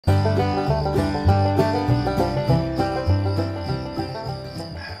Oh,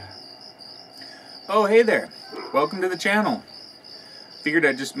 hey there. Welcome to the channel. Figured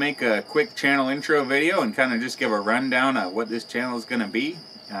I'd just make a quick channel intro video and kind of just give a rundown of what this channel is going to be.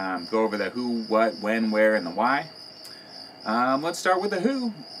 Go over the who, what, when, where, and the why. Let's start with the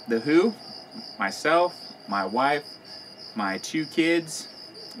who. The who, myself, my wife, my 2 kids,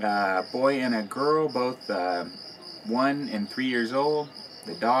 a boy and a girl, both 1 and 3 years old,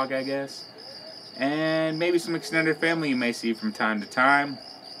 the dog, I guess, and maybe some extended family you may see from time to time.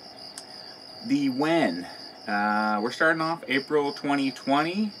 The when, we're starting off April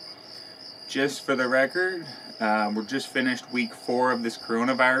 2020. Just for the record, we're just finished week 4 of this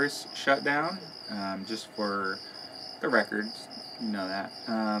coronavirus shutdown. Just for the record, you know that.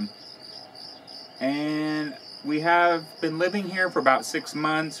 And we have been living here for about 6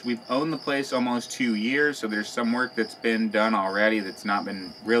 months. We've owned the place almost 2 years, so there's some work that's been done already that's not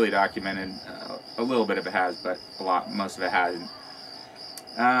been really documented. A little bit of it has, but most of it hasn't.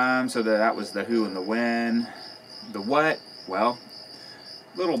 So that was the who and the when. The what? Well,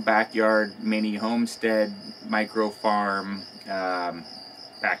 little backyard mini homestead, micro farm,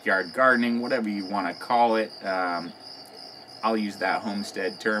 backyard gardening, whatever you want to call it. I'll use that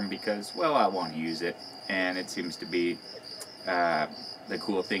homestead term because, well, I want to use it, and it seems to be the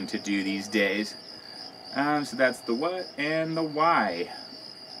cool thing to do these days. So that's the what and the why.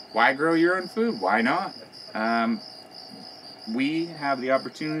 Why grow your own food? Why not? We have the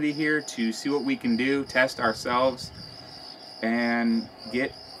opportunity here to see what we can do, test ourselves, and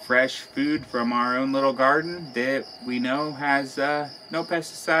get fresh food from our own little garden that we know has no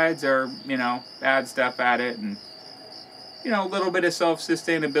pesticides or, bad stuff at it. And, a little bit of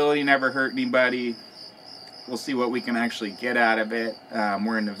self-sustainability never hurt anybody. We'll see what we can actually get out of it.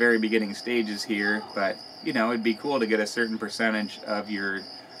 We're in the very beginning stages here, but, it'd be cool to get a certain percentage of your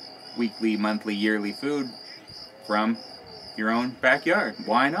weekly, monthly, yearly food from your own backyard.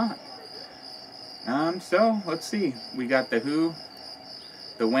 Why not? So let's see. We got the who,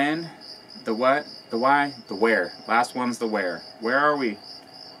 the when, the what, the why, the where. Last one's the where. Where are we?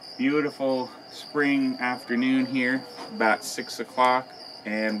 Beautiful spring afternoon here, about 6 o'clock,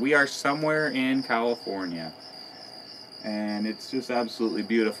 and we are somewhere in California. And it's just absolutely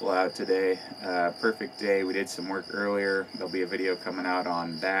beautiful out today. Perfect day. We did some work earlier. There'll be a video coming out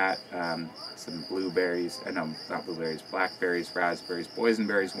on that. Some blueberries, no, not blueberries, blackberries, raspberries,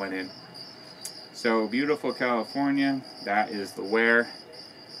 boysenberries went in. So beautiful California. That is the where.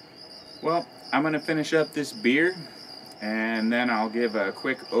 Well, I'm going to finish up this beer, and then I'll give a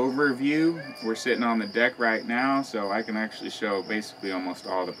quick overview. We're sitting on the deck right now, so I can actually show basically almost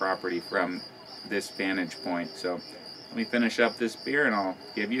all the property from this vantage point. So let me finish up this beer and I'll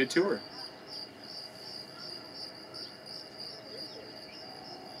give you a tour.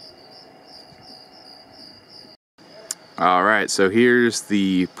 Alright, so here's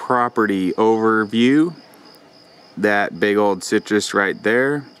the property overview. That big old citrus right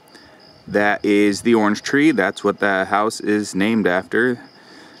there, that is the orange tree. That's what the house is named after.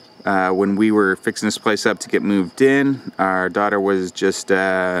 When we were fixing this place up to get moved in, our daughter was just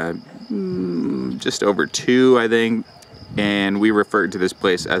over 2, I think. And we referred to this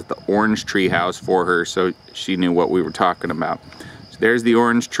place as the orange tree house for her, so she knew what we were talking about. So there's the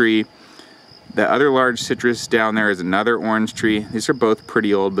orange tree. The other large citrus down there is another orange tree. These are both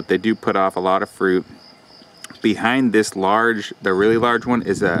pretty old, but they do put off a lot of fruit. Behind this the really large one,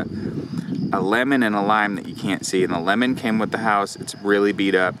 is a lemon and a lime that you can't see. And the lemon came with the house. It's really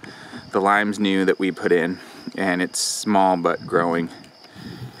beat up. The lime's new that we put in, and it's small but growing.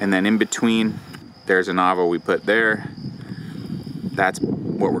 And then in between, there's an avocado we put there. That's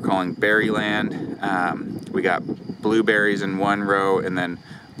what we're calling berryland. We got blueberries in one row, and then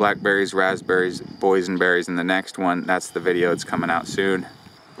blackberries, raspberries, boysenberries in the next one. That's the video that's coming out soon.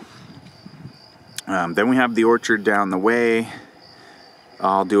 Then we have the orchard down the way.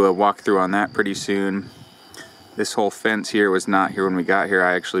 I'll do a walkthrough on that pretty soon. This whole fence here was not here when we got here.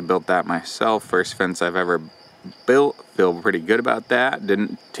 I actually built that myself. First fence I've ever built. Feel pretty good about that.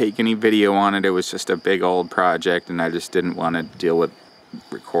 Didn't take any video on it. It was just a big old project, and I just didn't want to deal with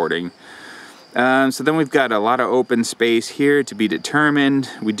recording. So then we've got a lot of open space here to be determined.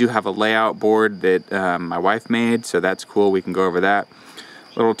 We do have a layout board that my wife made, so that's cool. We can go over that.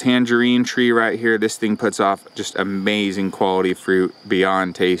 Little tangerine tree right here. This thing puts off just amazing quality fruit.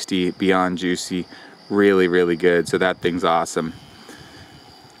 Beyond tasty, beyond juicy. Really, really good. So that thing's awesome.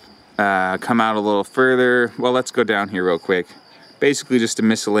 Come out a little further. Well, let's go down here real quick. Basically just a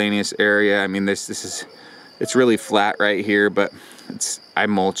miscellaneous area. I mean, it's really flat right here, but I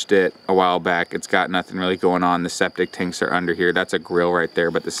mulched it a while back. It's got nothing really going on. The septic tanks are under here. That's a grill right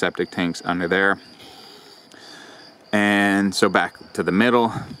there, but the septic tank's under there. And so back to the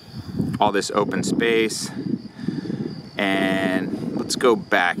middle, all this open space. And let's go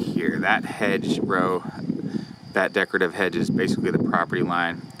back here. That hedge row, that decorative hedge is basically the property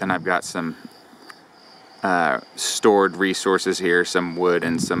line. Then I've got some stored resources here, some wood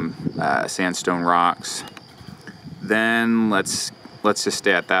and some sandstone rocks. Then let's just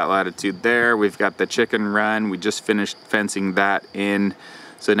stay at that latitude there. We've got the chicken run. We just finished fencing that in,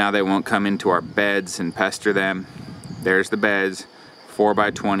 so now they won't come into our beds and pester them. There's the beds,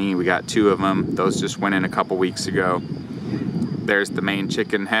 4x20. We got 2 of them. Those just went in a couple weeks ago. There's the main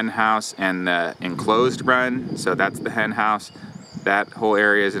chicken hen house and the enclosed run. So that's the hen house. That whole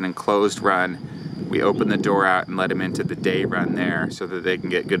area is an enclosed run. We open the door out and let them into the day run there so that they can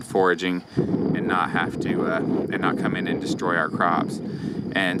get good foraging and not have to, and not come in and destroy our crops.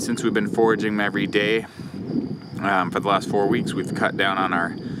 And since we've been foraging them every day for the last 4 weeks, we've cut down on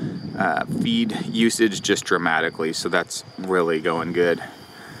our feed usage just dramatically. So that's really going good.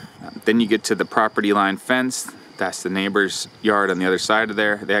 Then you get to the property line fence. That's the neighbor's yard on the other side of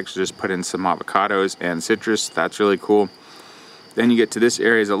there. They actually just put in some avocados and citrus. That's really cool. Then you get to this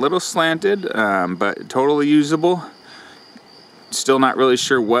area, is a little slanted, but totally usable. Still not really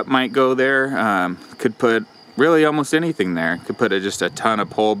sure what might go there. Could put really almost anything there. Could put just a ton of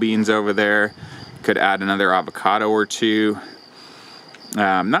pole beans over there. Could add another avocado or 2.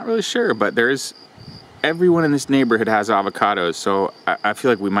 Not really sure, but everyone in this neighborhood has avocados, so I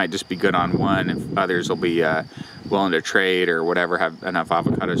feel like we might just be good on one if others will be willing to trade or whatever, have enough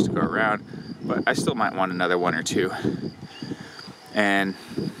avocados to go around. But I still might want another 1 or 2. And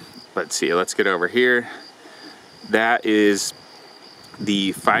let's see, let's get over here. That is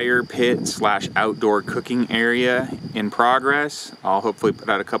the fire pit / outdoor cooking area in progress. I'll hopefully put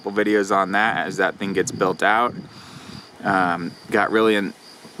out a couple videos on that as that thing gets built out. Got really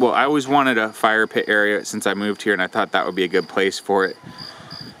well, I always wanted a fire pit area since I moved here, and I thought that would be a good place for it.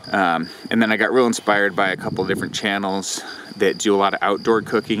 And then I got real inspired by a couple of different channels that do a lot of outdoor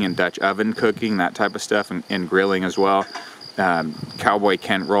cooking and Dutch oven cooking, that type of stuff, and grilling as well. Cowboy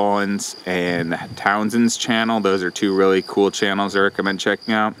Kent Rollins and Townsend's channel. Those are 2 really cool channels I recommend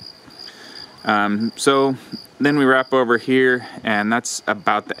checking out. So then we wrap over here, and that's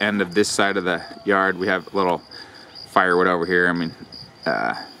about the end of this side of the yard. We have a little firewood over here. I mean,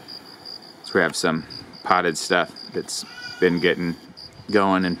 so we have some potted stuff that's been getting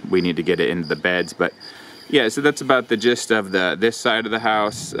going, and we need to get it into the beds. But yeah, so that's about the gist of this side of the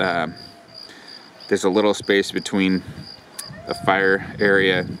house. There's a little space between the fire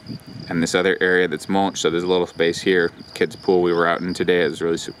area and this other area that's mulched, so there's a little space here. Kids pool we were out in today, it was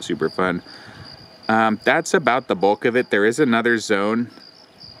really super fun. That's about the bulk of it. There is another zone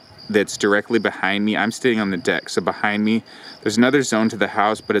that's directly behind me. I'm staying on the deck, so behind me there's another zone to the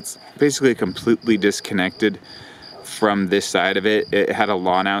house, but it's basically completely disconnected from this side of it. It had a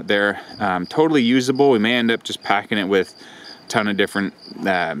lawn out there, totally usable. We may end up just packing it with ton of different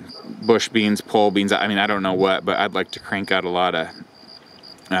bush beans, pole beans. I mean, I don't know what, but I'd like to crank out a lot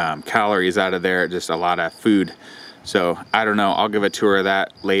of calories out of there, just a lot of food. So I don't know, I'll give a tour of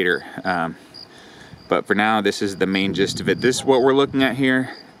that later. But for now, this is the main gist of it. This is what we're looking at here.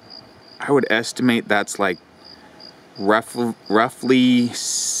 I would estimate that's like roughly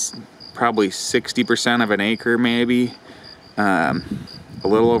probably 60% of an acre, maybe. A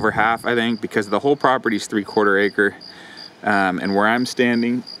little over half, I think, because the whole property is 3/4 acre. And where I'm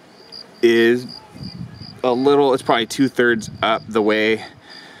standing is it's probably 2/3 up the way.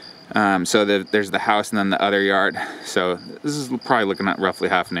 So there's the house and then the other yard. So this is probably looking at roughly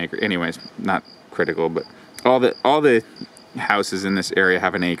half an acre. Anyways, not critical, but all the houses in this area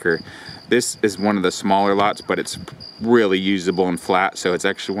have an acre. This is one of the smaller lots, but it's really usable and flat. So it's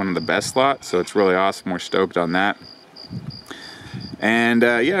actually one of the best lots. So it's really awesome. We're stoked on that. And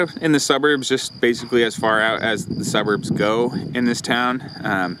yeah, in the suburbs, just basically as far out as the suburbs go in this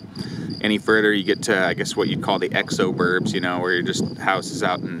town. Any further, you get to, I guess, what you'd call the exoburbs, you know, where you're just houses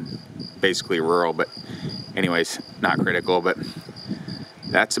out in basically rural. But anyways, not critical, but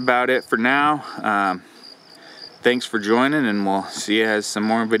that's about it for now. Thanks for joining, and we'll see you as some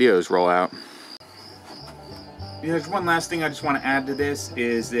more videos roll out. There's one last thing I just want to add to this,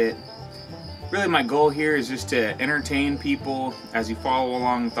 is that really my goal here is just to entertain people as you follow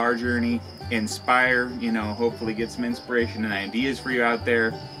along with our journey, inspire, you know, hopefully get some inspiration and ideas for you out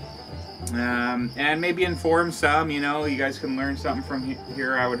there, and maybe inform some, you know, you guys can learn something from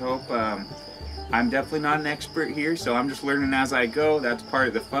here, I would hope. I'm definitely not an expert here, so I'm just learning as I go. That's part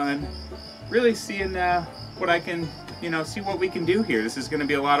of the fun. Really seeing what I can you know, see what we can do here. This is going to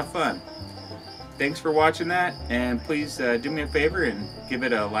be a lot of fun. Thanks for watching that, and please do me a favor and give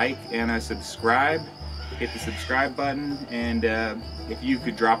it a like and a subscribe. Hit the subscribe button, and if you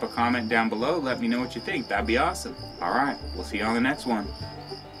could drop a comment down below, let me know what you think. That'd be awesome. Alright, we'll see you on the next one.